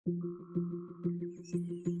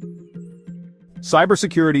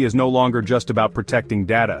Cybersecurity is no longer just about protecting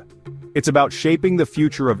data. It's about shaping the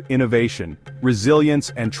future of innovation,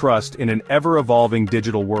 resilience, and trust in an ever-evolving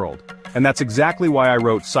digital world. And that's exactly why I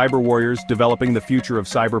wrote Cyber Warriors: Developing the Future of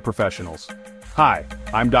Cyber Professionals. Hi,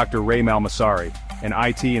 I'm Dr. Raymal Masari, an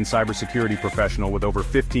IT and cybersecurity professional with over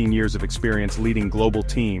 15 years of experience leading global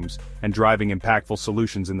teams and driving impactful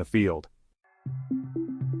solutions in the field.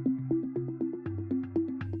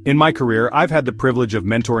 In my career, I've had the privilege of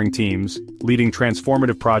mentoring teams, leading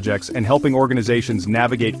transformative projects, and helping organizations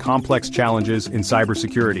navigate complex challenges in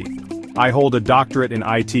cybersecurity. I hold a doctorate in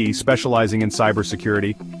IT specializing in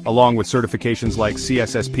cybersecurity, along with certifications like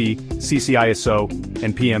CSSP, CCISO,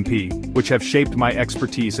 and PMP, which have shaped my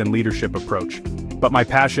expertise and leadership approach. But my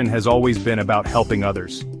passion has always been about helping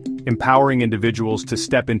others, empowering individuals to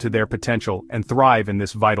step into their potential and thrive in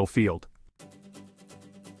this vital field.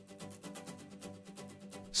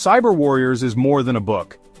 Cyber Warriors is more than a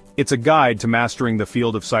book. It's a guide to mastering the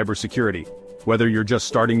field of cybersecurity. Whether you're just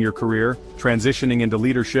starting your career, transitioning into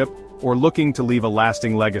leadership, or looking to leave a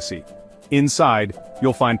lasting legacy. Inside,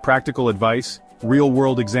 you'll find practical advice,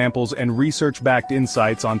 real-world examples, and research-backed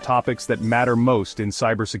insights on topics that matter most in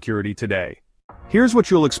cybersecurity today. Here's what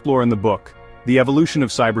you'll explore in the book: the evolution of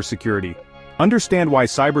cybersecurity. Understand why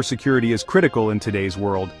cybersecurity is critical in today's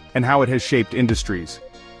world, and how it has shaped industries.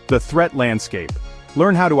 The threat landscape.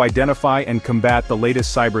 Learn how to identify and combat the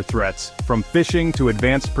latest cyber threats, from phishing to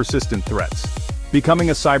advanced persistent threats.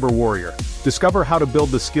 Becoming a cyber warrior. Discover how to build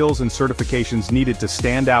the skills and certifications needed to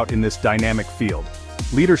stand out in this dynamic field.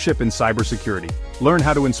 Leadership in cybersecurity. Learn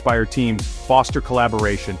how to inspire teams, foster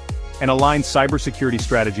collaboration, and align cybersecurity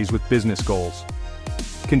strategies with business goals.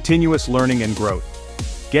 Continuous learning and growth.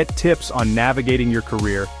 Get tips on navigating your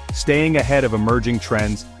career, staying ahead of emerging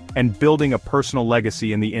trends, and building a personal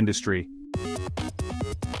legacy in the industry.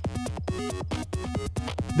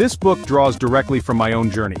 This book draws directly from my own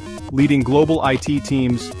journey, leading global IT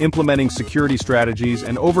teams, implementing security strategies,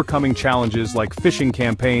 and overcoming challenges like phishing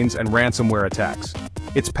campaigns and ransomware attacks.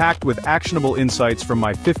 It's packed with actionable insights from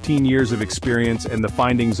my 15 years of experience and the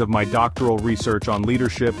findings of my doctoral research on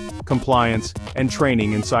leadership, compliance, and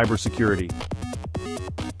training in cybersecurity.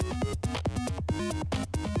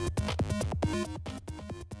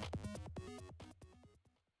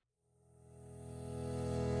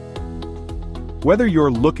 Whether you're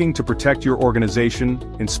looking to protect your organization,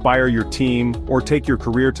 inspire your team, or take your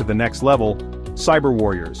career to the next level, Cyber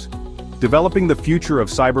Warriors: Developing the Future of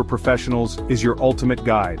Cyber Professionals is your ultimate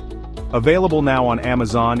guide. Available now on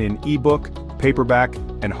Amazon in ebook, paperback,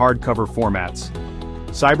 and hardcover formats.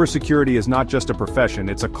 Cybersecurity is not just a profession,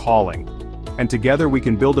 it's a calling. And together we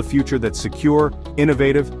can build a future that's secure,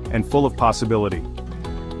 innovative, and full of possibility.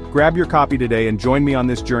 Grab your copy today and join me on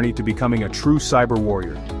this journey to becoming a true cyber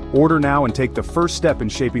warrior. Order now and take the first step in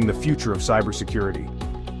shaping the future of cybersecurity.